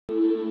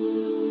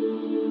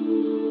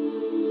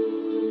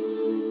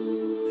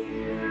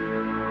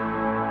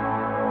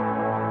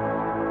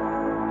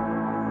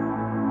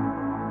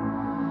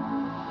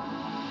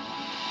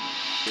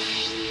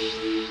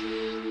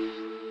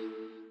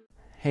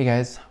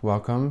guys,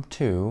 welcome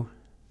to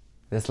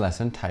this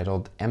lesson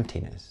titled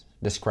Emptiness,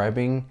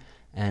 describing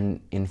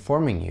and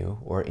informing you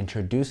or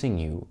introducing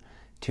you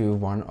to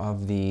one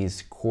of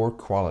these core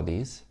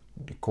qualities,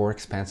 core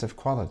expansive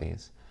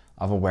qualities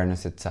of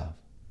awareness itself.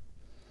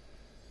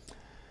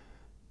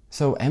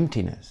 So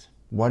emptiness,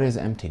 what is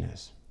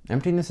emptiness?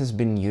 Emptiness has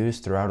been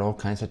used throughout all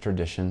kinds of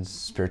traditions,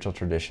 spiritual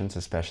traditions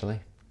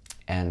especially,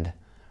 and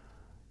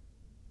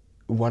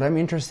what I'm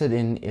interested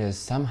in is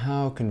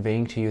somehow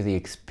conveying to you the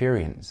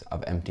experience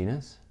of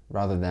emptiness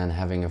rather than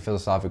having a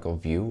philosophical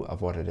view of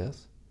what it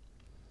is.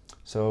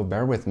 So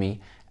bear with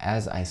me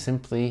as I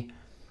simply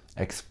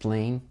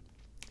explain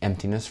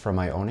emptiness from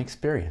my own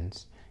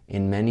experience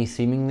in many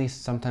seemingly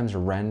sometimes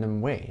random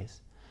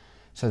ways,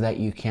 so that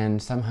you can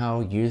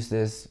somehow use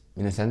this,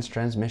 in a sense,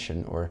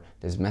 transmission or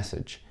this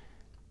message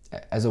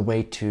as a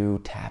way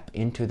to tap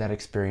into that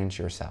experience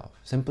yourself,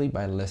 simply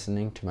by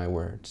listening to my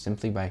words,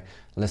 simply by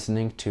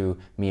listening to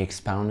me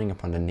expounding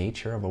upon the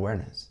nature of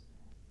awareness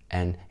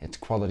and its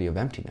quality of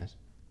emptiness.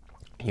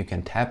 You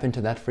can tap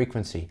into that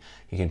frequency,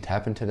 you can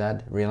tap into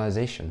that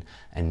realization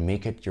and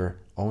make it your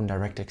own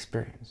direct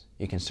experience.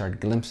 You can start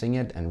glimpsing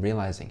it and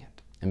realizing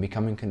it and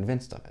becoming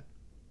convinced of it.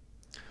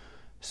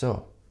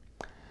 So,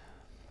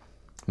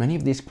 many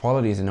of these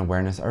qualities in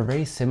awareness are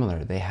very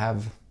similar. They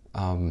have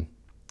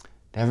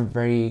a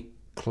very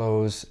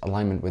close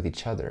alignment with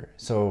each other.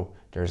 So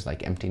there's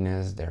like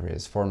emptiness, there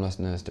is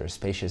formlessness, there's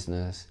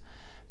spaciousness,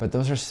 but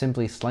those are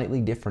simply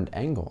slightly different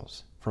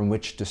angles from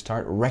which to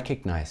start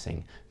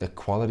recognizing the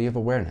quality of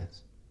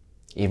awareness.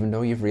 Even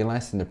though you've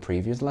realized in the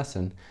previous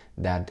lesson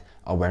that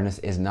awareness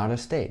is not a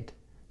state,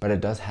 but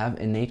it does have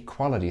innate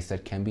qualities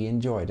that can be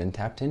enjoyed and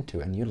tapped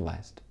into and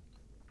utilized.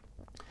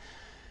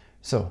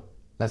 So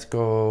let's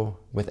go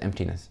with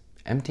emptiness.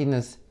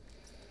 Emptiness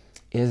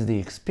is the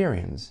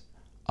experience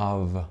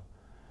of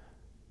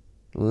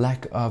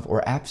lack of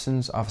or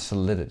absence of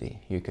solidity,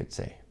 you could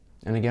say.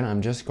 And again,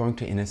 I'm just going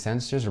to, in a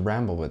sense, just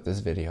ramble with this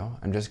video.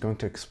 I'm just going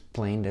to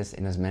explain this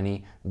in as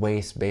many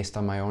ways based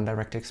on my own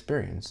direct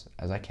experience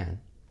as I can.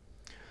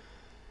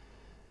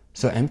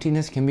 So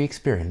emptiness can be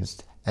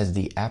experienced as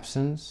the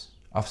absence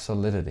of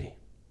solidity.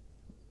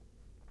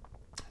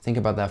 Think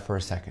about that for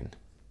a second.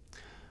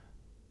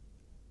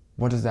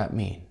 What does that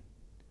mean?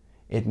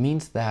 It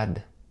means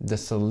that the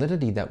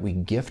solidity that we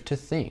give to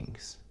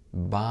things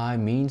by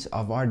means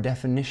of our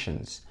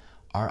definitions,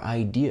 our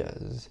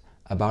ideas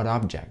about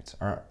objects,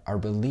 our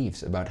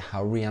beliefs about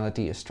how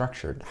reality is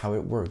structured, how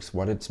it works,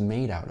 what it's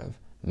made out of.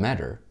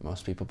 Matter,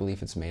 most people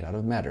believe it's made out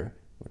of matter,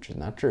 which is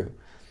not true.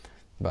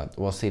 But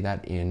we'll see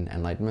that in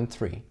Enlightenment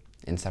 3,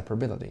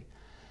 inseparability.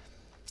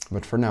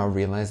 But for now,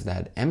 realize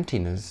that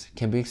emptiness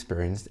can be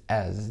experienced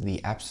as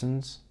the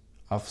absence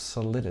of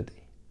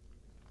solidity.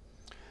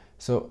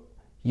 So,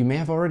 you may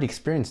have already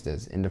experienced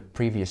this in the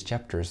previous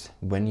chapters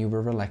when you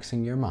were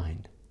relaxing your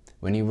mind,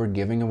 when you were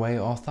giving away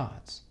all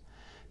thoughts.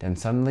 Then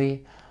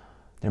suddenly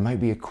there might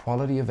be a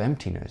quality of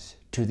emptiness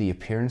to the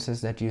appearances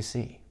that you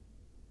see.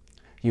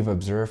 You've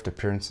observed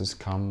appearances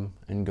come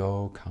and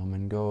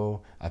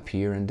go,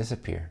 appear and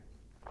disappear.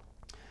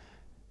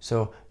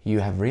 So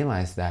you have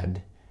realized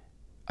that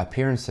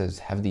appearances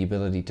have the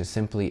ability to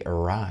simply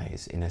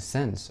arise in a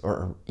sense,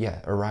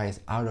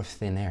 arise out of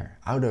thin air,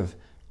 out of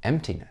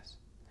emptiness.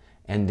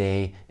 And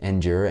they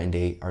endure and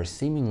they are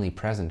seemingly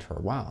present for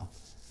a while.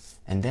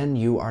 And then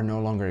you are no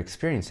longer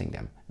experiencing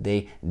them.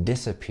 They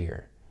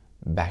disappear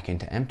back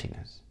into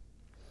emptiness.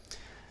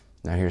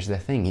 Now here's the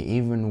thing,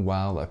 even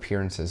while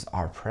appearances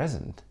are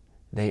present,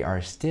 they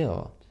are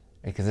still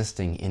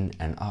existing in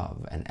and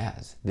of and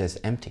as this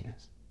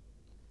emptiness.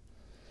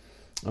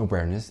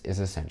 Awareness is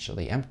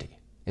essentially empty.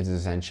 It is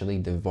essentially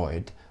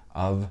devoid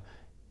of,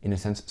 in a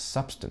sense,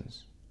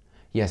 substance.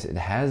 Yes, it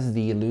has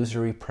the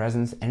illusory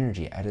presence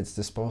energy at its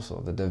disposal,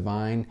 the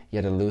divine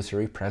yet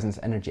illusory presence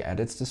energy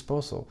at its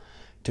disposal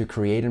to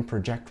create and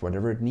project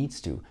whatever it needs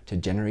to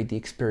generate the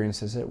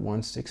experiences it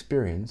wants to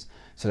experience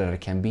so that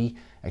it can be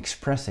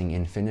expressing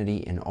infinity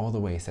in all the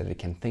ways that it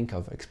can think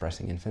of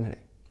expressing infinity.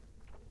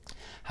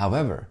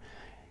 However,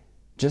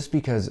 just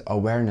because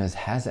awareness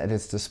has at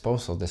its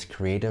disposal this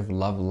creative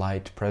love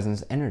light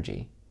presence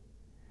energy,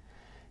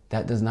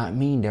 that does not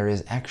mean there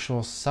is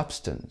actual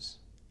substance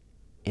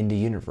in the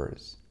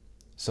universe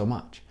so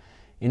much.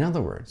 In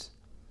other words,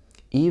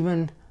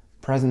 even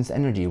presence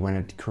energy, when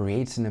it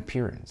creates an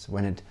appearance,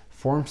 when it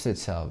forms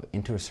itself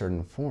into a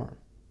certain form,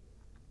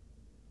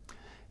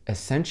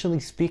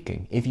 essentially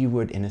speaking, if you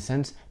would, in a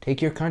sense,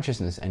 take your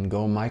consciousness and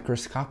go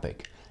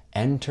microscopic,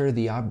 enter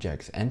the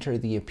objects, enter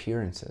the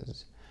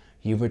appearances,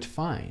 you would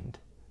find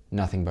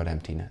nothing but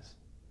emptiness.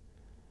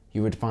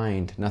 You would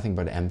find nothing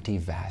but empty,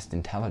 vast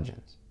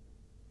intelligence.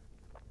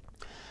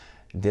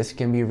 This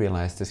can be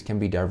realized, this can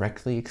be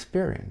directly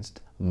experienced,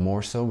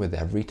 more so with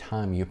every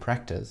time you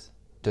practice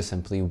to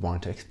simply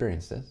want to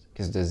experience this,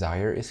 because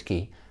desire is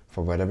key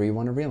for whatever you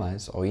want to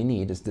realize. All you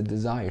need is the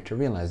desire to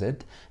realize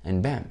it,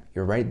 and bam,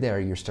 you're right there.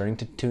 You're starting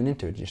to tune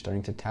into it. You're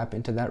starting to tap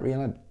into that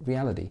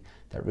reality,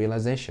 that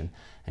realization,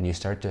 and you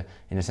start to,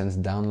 in a sense,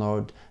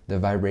 download the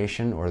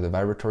vibration or the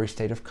vibratory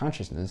state of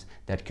consciousness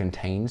that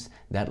contains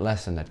that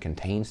lesson, that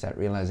contains that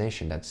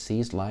realization, that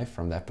sees life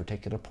from that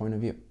particular point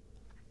of view.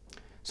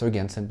 So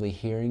again, simply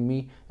hearing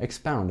me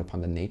expound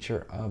upon the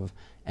nature of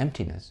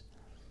emptiness,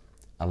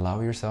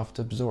 allow yourself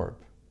to absorb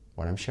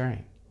what I'm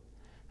sharing,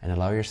 and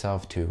allow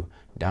yourself to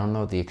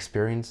download the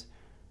experience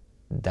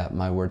that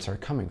my words are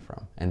coming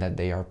from and that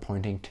they are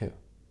pointing to.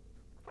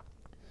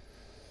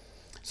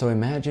 So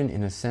imagine,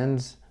 in a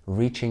sense,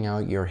 reaching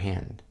out your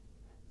hand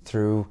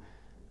through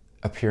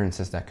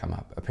appearances that come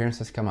up.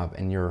 Appearances come up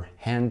and your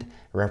hand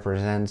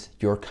represents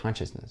your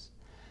consciousness.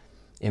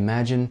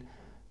 Imagine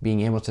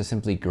being able to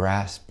simply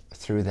grasp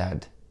through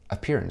that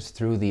appearance,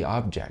 through the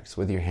objects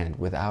with your hand,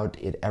 without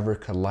it ever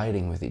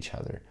colliding with each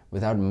other,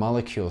 without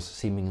molecules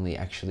seemingly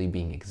actually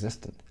being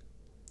existent.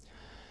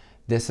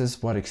 This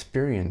is what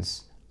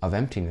experience of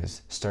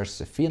emptiness starts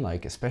to feel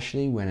like,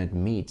 especially when it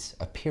meets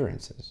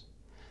appearances.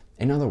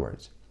 In other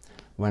words,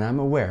 when I'm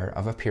aware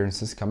of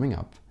appearances coming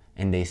up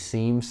and they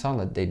seem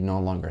solid, they no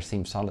longer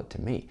seem solid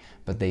to me,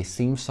 but they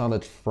seem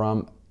solid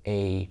from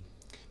a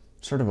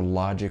sort of a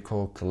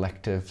logical,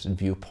 collective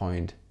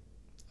viewpoint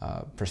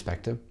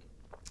perspective.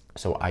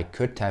 So I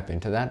could tap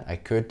into that. I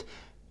could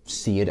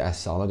see it as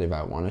solid if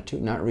I wanted to.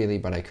 Not really,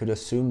 but I could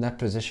assume that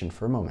position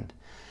for a moment.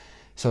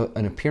 So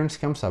an appearance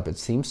comes up, it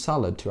seems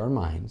solid to our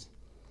minds,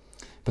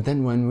 but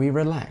then when we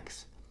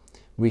relax,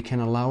 we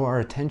can allow our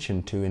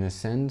attention to, in a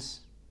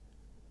sense,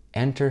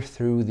 enter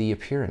through the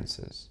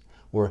appearances,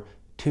 or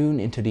tune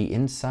into the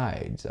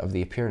insides of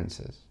the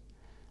appearances.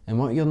 And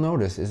what you'll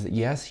notice is that,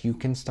 yes, you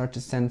can start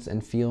to sense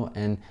and feel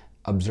and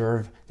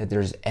observe that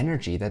there's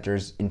energy, that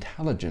there's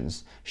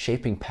intelligence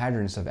shaping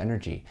patterns of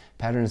energy,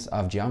 patterns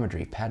of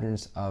geometry,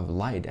 patterns of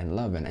light and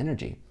love and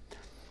energy.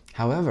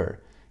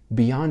 However,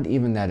 beyond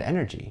even that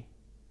energy,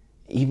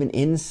 even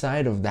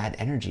inside of that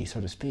energy,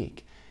 so to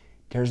speak,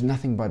 there's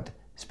nothing but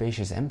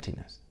spacious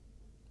emptiness.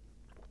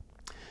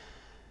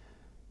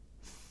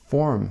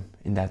 Form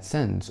in that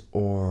sense,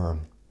 or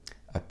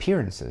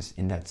appearances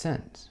in that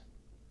sense,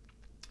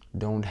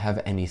 don't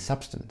have any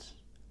substance.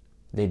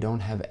 They don't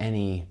have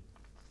any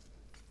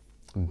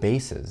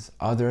basis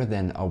other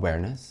than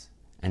awareness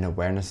and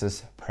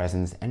awareness's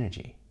presence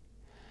energy.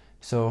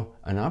 So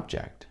an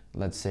object,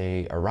 let's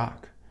say a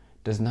rock,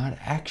 does not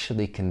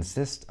actually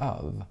consist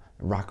of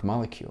rock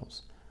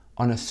molecules.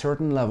 On a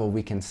certain level,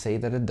 we can say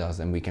that it does,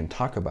 and we can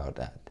talk about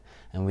that,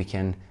 and we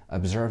can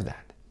observe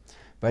that.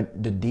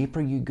 But the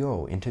deeper you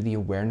go into the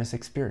awareness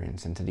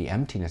experience, into the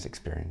emptiness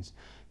experience,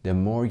 the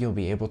more you'll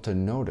be able to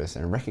notice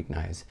and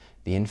recognize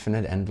the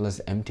infinite,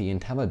 endless, empty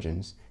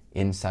intelligence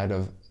inside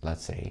of,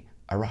 let's say,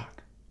 a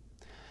rock.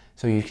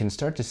 So you can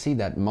start to see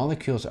that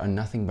molecules are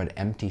nothing but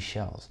empty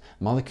shells.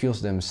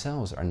 Molecules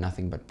themselves are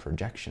nothing but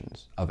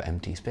projections of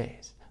empty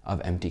space,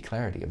 of empty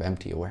clarity, of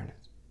empty awareness.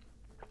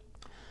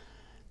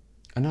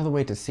 Another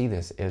way to see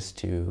this is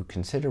to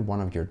consider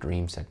one of your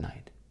dreams at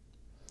night.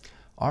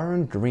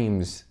 Aren't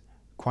dreams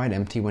quite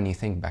empty when you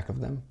think back of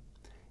them?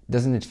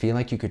 Doesn't it feel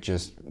like you could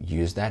just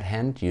use that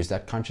hand, use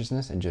that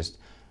consciousness, and just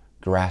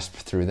grasp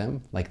through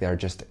them, like they're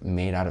just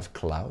made out of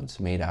clouds,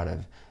 made out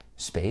of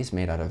space,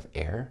 made out of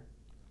air?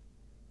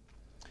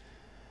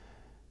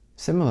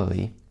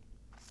 Similarly,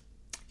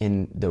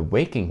 in the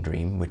waking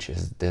dream, which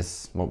is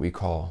this, what we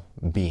call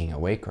being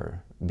awake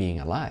or being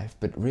alive,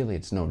 but really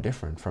it's no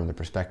different from the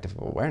perspective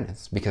of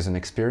awareness, because an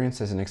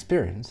experience is an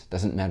experience.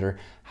 Doesn't matter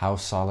how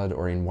solid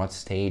or in what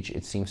stage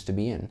it seems to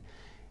be in.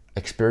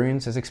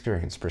 Experience is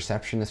experience,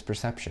 perception is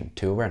perception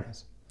to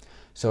awareness.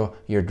 So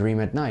your dream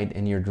at night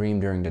and your dream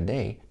during the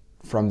day,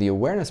 from the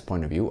awareness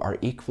point of view, are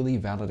equally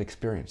valid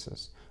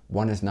experiences.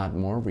 One is not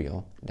more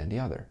real than the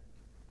other.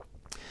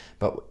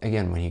 But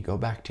again, when you go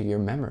back to your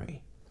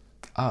memory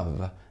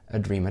of a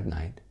dream at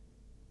night,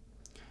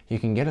 you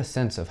can get a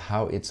sense of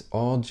how it's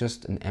all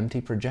just an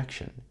empty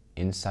projection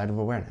inside of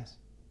awareness.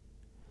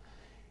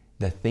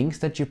 The things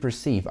that you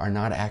perceive are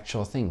not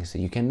actual things, so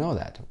you can know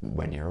that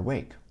when you're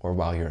awake or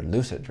while you're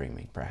lucid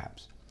dreaming,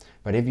 perhaps.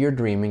 But if you're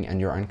dreaming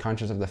and you're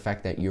unconscious of the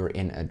fact that you're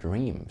in a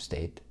dream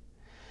state,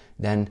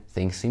 then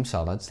things seem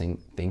solid,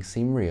 things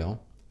seem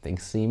real,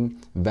 things seem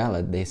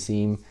valid, they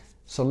seem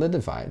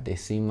solidified, they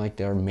seem like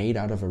they're made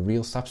out of a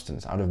real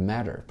substance, out of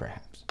matter,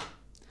 perhaps.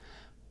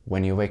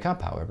 When you wake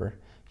up, however,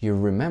 you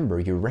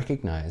remember, you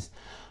recognize,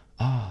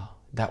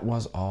 that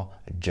was all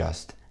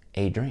just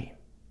a dream.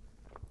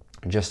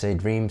 Just a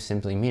dream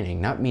simply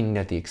not meaning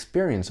that the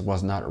experience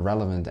was not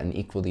relevant and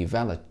equally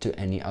valid to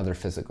any other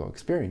physical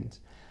experience.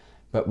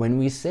 But when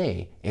we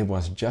say it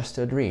was just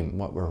a dream,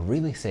 what we're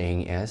really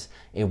saying is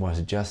it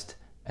was just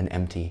an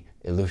empty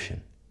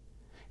illusion.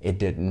 It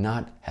did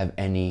not have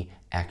any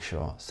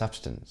actual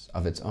substance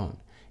of its own.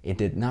 It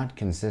did not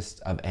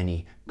consist of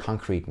any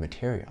concrete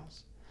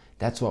materials.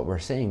 That's what we're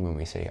saying when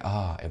we say,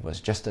 it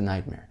was just a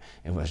nightmare.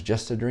 It was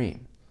just a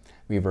dream.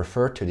 We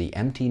refer to the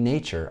empty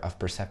nature of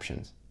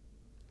perceptions.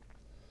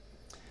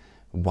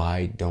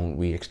 why don't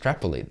we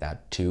extrapolate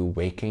that to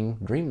waking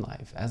dream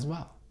life as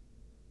well?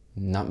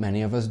 Not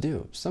many of us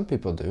do. Some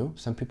people do.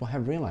 Some people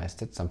have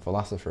realized it. Some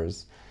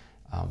philosophers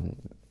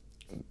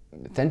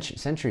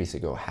centuries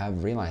ago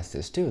have realized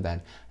this too,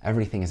 that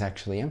everything is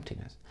actually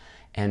emptiness.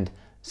 And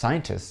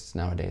scientists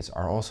nowadays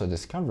are also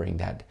discovering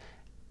that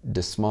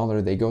the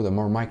smaller they go, the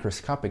more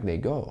microscopic they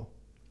go,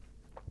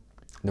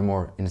 the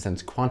more, in a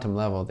sense, quantum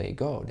level they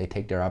go, they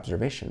take their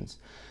observations,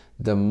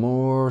 the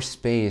more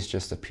space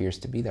just appears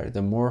to be there,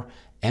 the more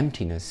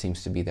emptiness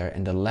seems to be there,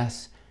 and the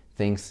less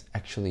things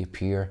actually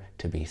appear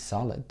to be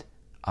solid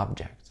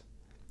objects.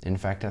 In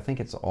fact, I think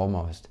it's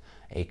almost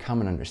a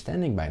common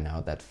understanding by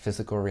now that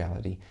physical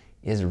reality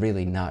is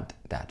really not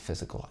that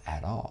physical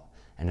at all.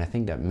 And I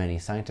think that many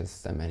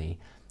scientists and many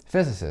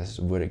physicists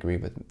would agree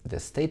with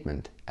this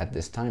statement at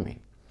this timing.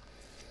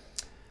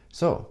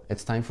 So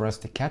it's time for us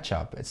to catch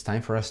up. It's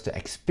time for us to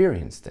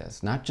experience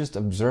this, not just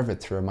observe it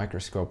through a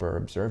microscope or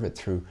observe it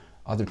through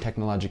other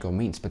technological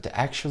means, but to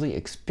actually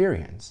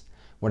experience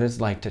what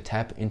it's like to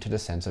tap into the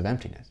sense of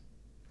emptiness.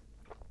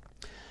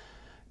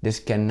 This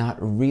cannot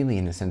really,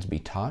 in a sense, be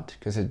taught,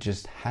 because it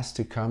just has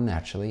to come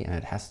naturally, and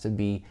it has to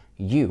be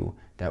you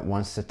that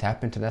wants to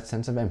tap into that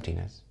sense of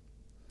emptiness.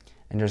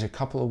 And there's a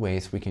couple of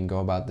ways we can go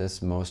about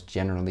this, most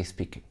generally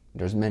speaking.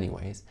 There's many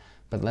ways,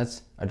 but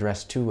let's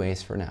address 2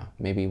 ways for now.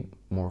 Maybe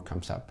more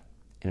comes up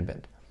in a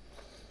bit.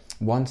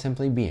 One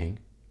simply being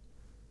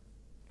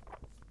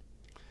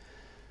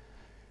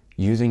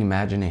using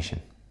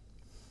imagination.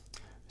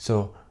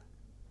 So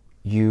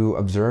you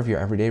observe your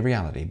everyday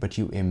reality, but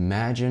you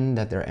imagine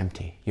that they're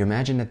empty. You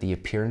imagine that the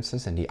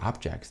appearances and the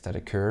objects that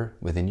occur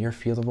within your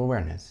field of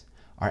awareness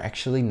are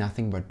actually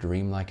nothing but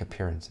dreamlike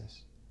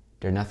appearances.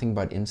 They're nothing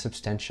but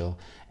insubstantial,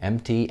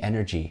 empty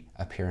energy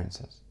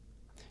appearances.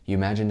 You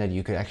imagine that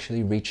you could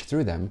actually reach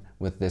through them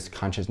with this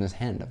consciousness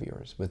hand of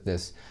yours, with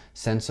this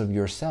sense of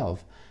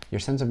yourself. Your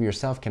sense of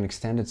yourself can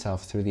extend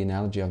itself through the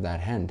analogy of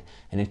that hand,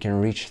 and it can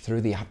reach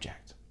through the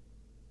object.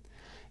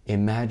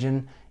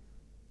 Imagine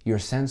your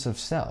sense of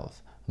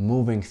self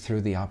moving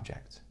through the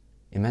object.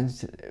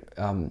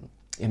 Imagine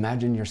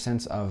your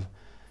sense of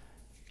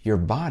your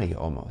body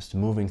almost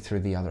moving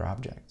through the other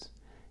objects.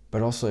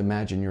 But also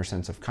imagine your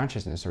sense of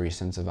consciousness, or your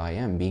sense of I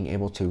am, being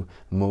able to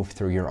move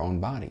through your own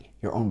body.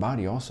 Your own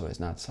body also is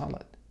not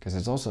solid, because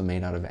it's also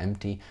made out of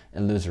empty,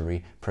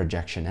 illusory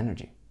projection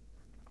energy.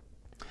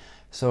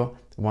 So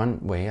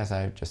one way, as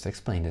I just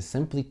explained, is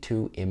simply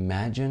to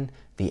imagine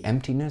the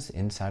emptiness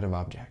inside of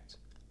objects.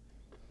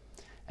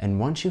 And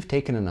once you've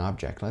taken an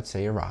object, let's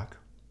say a rock,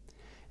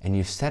 and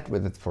you've sat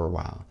with it for a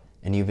while,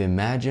 and you've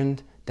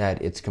imagined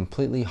that it's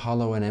completely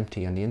hollow and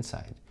empty on the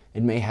inside.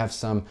 It may have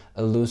some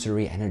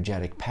illusory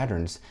energetic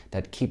patterns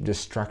that keep the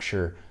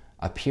structure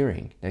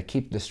appearing, that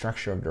keep the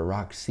structure of the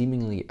rock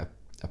seemingly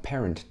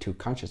apparent to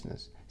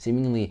consciousness,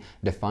 seemingly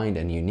defined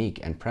and unique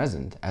and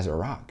present as a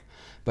rock.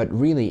 But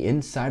really,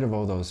 inside of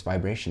all those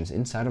vibrations,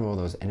 inside of all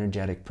those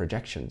energetic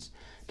projections,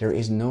 there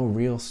is no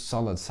real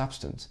solid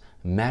substance.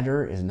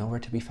 Matter is nowhere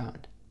to be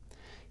found.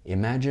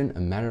 Imagine a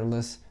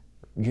matterless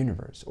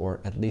universe,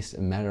 or at least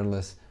a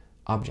matterless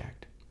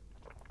object.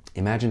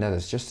 Imagine that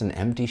it's just an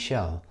empty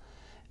shell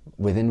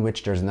within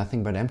which there's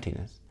nothing but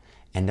emptiness,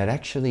 and that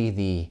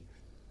actually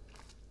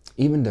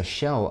even the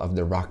shell of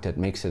the rock that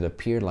makes it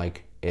appear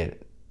like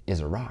it is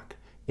a rock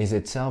is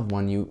itself,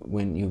 when you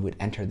would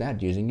enter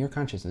that using your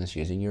consciousness,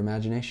 using your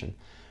imagination,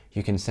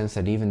 you can sense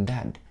that even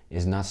that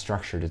is not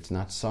structured, it's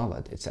not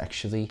solid, it's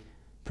actually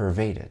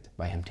pervaded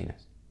by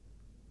emptiness.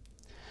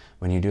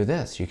 When you do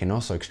this, you can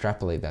also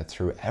extrapolate that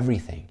through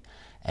everything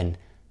and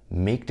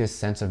make this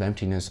sense of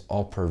emptiness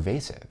all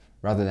pervasive,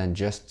 rather than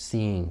just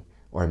seeing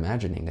or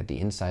imagining that the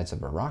insides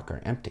of a rock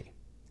are empty.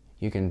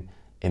 You can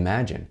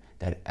imagine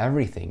that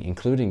everything,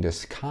 including the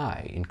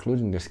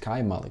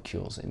sky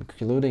molecules,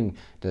 including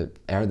the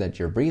air that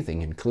you're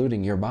breathing,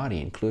 including your body,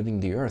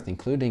 including the earth,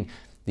 including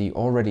the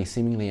already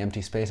seemingly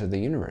empty space of the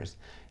universe,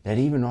 that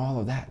even all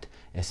of that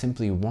is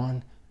simply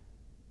one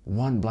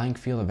blank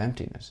field of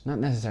emptiness. Not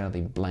necessarily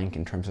blank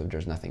in terms of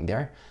there's nothing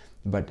there,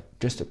 but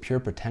just a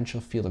pure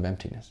potential field of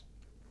emptiness.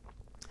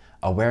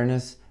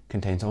 Awareness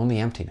contains only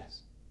emptiness.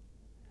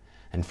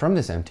 And from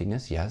this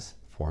emptiness, yes,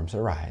 forms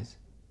arise,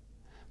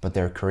 but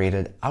they're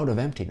created out of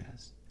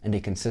emptiness, and they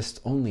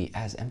consist only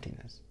as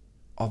emptiness,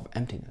 of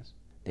emptiness.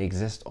 They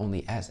exist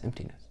only as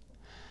emptiness.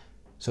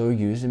 So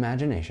use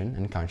imagination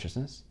and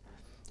consciousness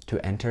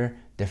to enter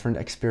different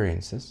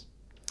experiences.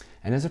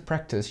 And as a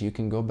practice, you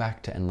can go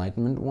back to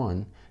Enlightenment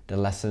 1, the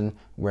lesson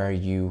where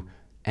you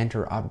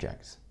enter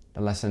objects,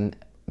 the lesson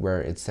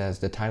where it says,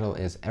 the title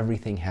is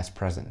Everything Has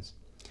Presence.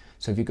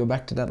 So if you go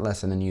back to that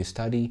lesson and you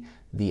study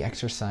the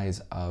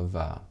exercise of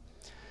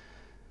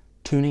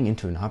tuning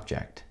into an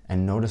object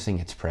and noticing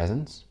its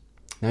presence,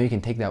 now you can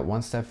take that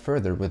one step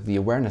further with the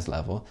awareness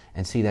level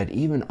and see that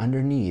even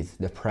underneath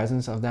the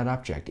presence of that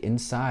object,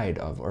 inside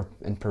of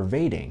and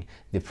pervading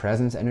the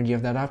presence energy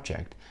of that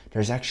object,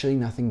 there's actually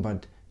nothing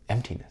but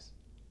emptiness,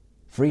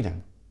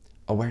 freedom,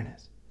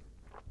 awareness.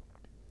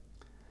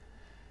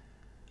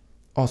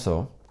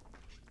 Also,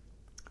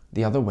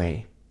 the other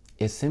way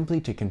is simply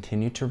to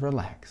continue to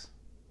relax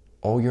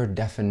all your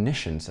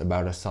definitions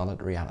about a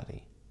solid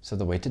reality. So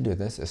the way to do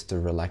this is to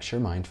relax your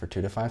mind for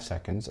 2 to 5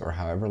 seconds, or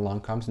however long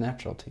comes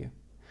natural to you.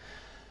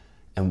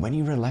 And when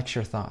you relax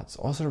your thoughts,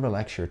 also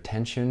relax your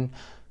tension,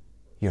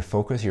 your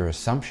focus, your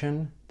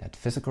assumption that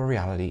physical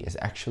reality is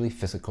actually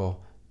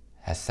physical,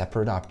 has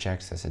separate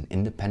objects, as an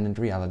independent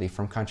reality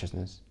from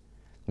consciousness,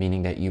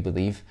 meaning that you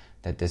believe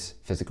that this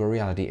physical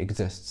reality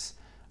exists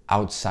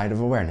outside of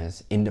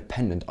awareness,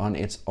 independent on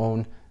its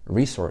own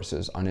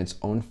resources, on its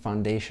own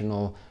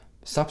foundational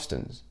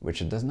substance,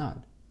 which it does not.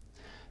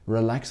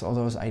 Relax all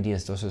those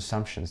ideas, those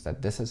assumptions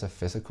that this is a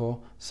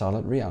physical,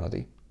 solid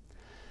reality,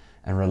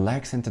 and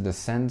relax into the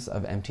sense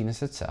of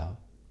emptiness itself,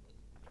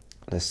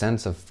 the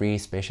sense of free,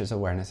 spacious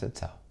awareness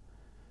itself.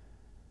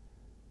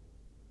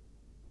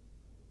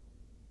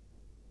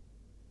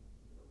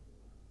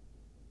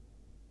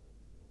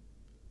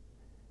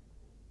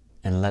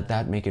 And let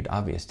that make it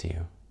obvious to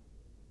you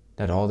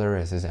that all there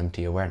is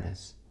empty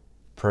awareness,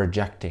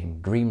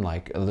 projecting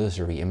dreamlike,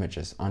 illusory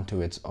images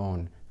onto its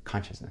own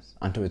consciousness,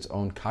 onto its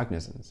own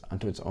cognizance,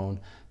 onto its own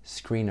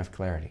screen of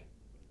clarity.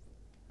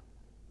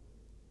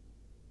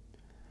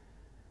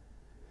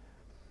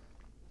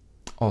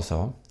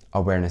 Also,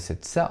 awareness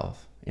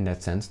itself, in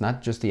that sense,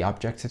 not just the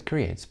objects it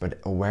creates, but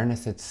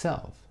awareness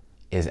itself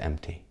is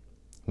empty,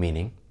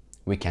 meaning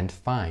we can't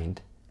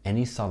find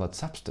any solid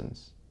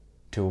substance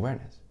to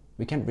awareness.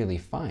 We can't really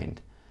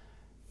find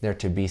there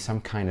to be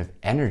some kind of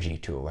energy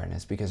to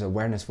awareness, because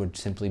awareness would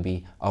simply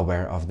be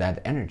aware of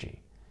that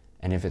energy.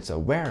 And if it's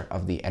aware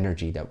of the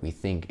energy that we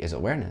think is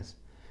awareness,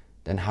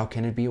 then how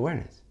can it be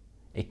awareness?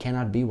 It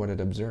cannot be what it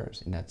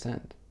observes in that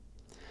sense.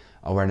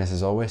 Awareness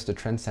is always the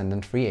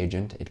transcendent free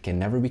agent. It can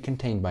never be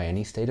contained by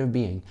any state of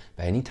being,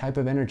 by any type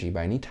of energy,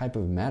 by any type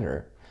of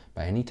matter,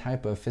 by any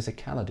type of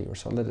physicality or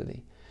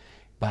solidity,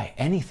 by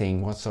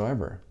anything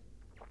whatsoever.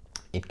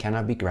 It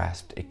cannot be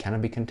grasped. It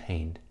cannot be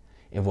contained.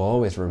 It will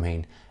always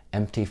remain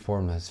empty,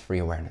 formless, free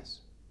awareness.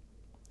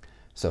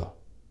 So,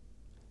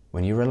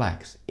 when you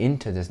relax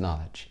into this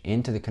knowledge,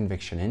 into the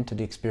conviction, into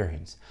the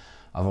experience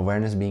of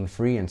awareness being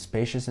free and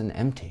spacious and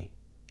empty,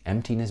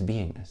 emptiness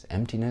beingness,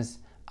 emptiness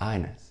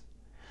I-ness,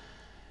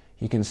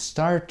 you can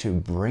start to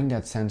bring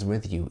that sense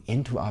with you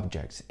into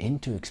objects,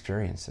 into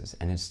experiences,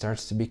 and it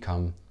starts to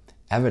become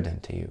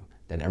evident to you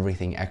that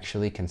everything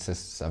actually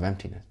consists of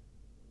emptiness.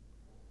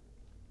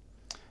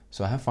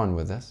 So have fun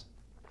with this.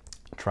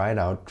 Try it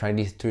out. Try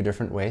these 2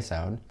 different ways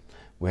out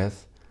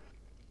with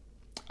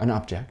an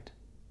object,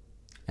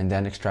 and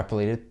then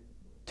extrapolate it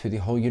to the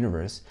whole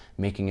universe,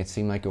 making it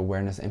seem like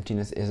awareness,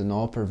 emptiness is an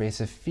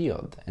all-pervasive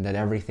field, and that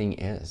everything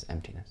is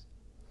emptiness.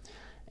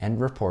 And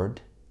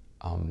report,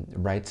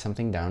 write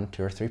something down,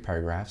 2 or 3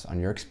 paragraphs on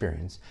your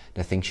experience,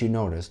 the things you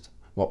noticed,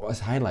 what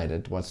was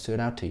highlighted, what stood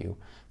out to you,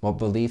 what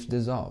beliefs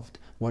dissolved,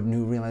 what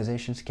new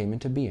realizations came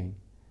into being,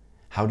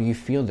 how do you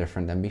feel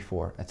different than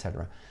before,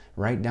 etc.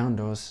 Write down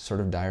those sort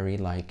of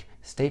diary-like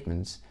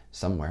statements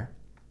somewhere,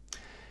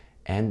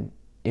 and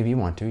if you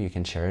want to, you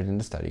can share it in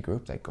the study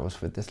group that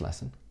goes with this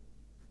lesson.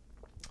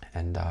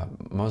 And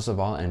most of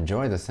all,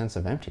 enjoy the sense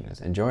of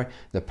emptiness. Enjoy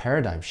the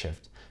paradigm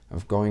shift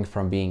of going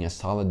from being a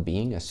solid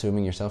being,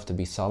 assuming yourself to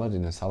be solid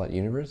in a solid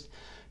universe,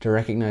 to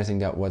recognizing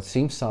that what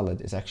seems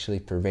solid is actually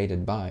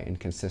pervaded by and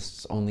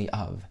consists only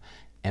of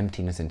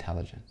emptiness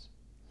intelligence.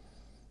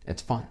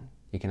 It's fun.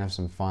 You can have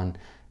some fun,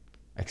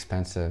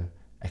 expensive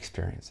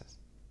experiences.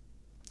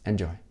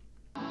 Enjoy.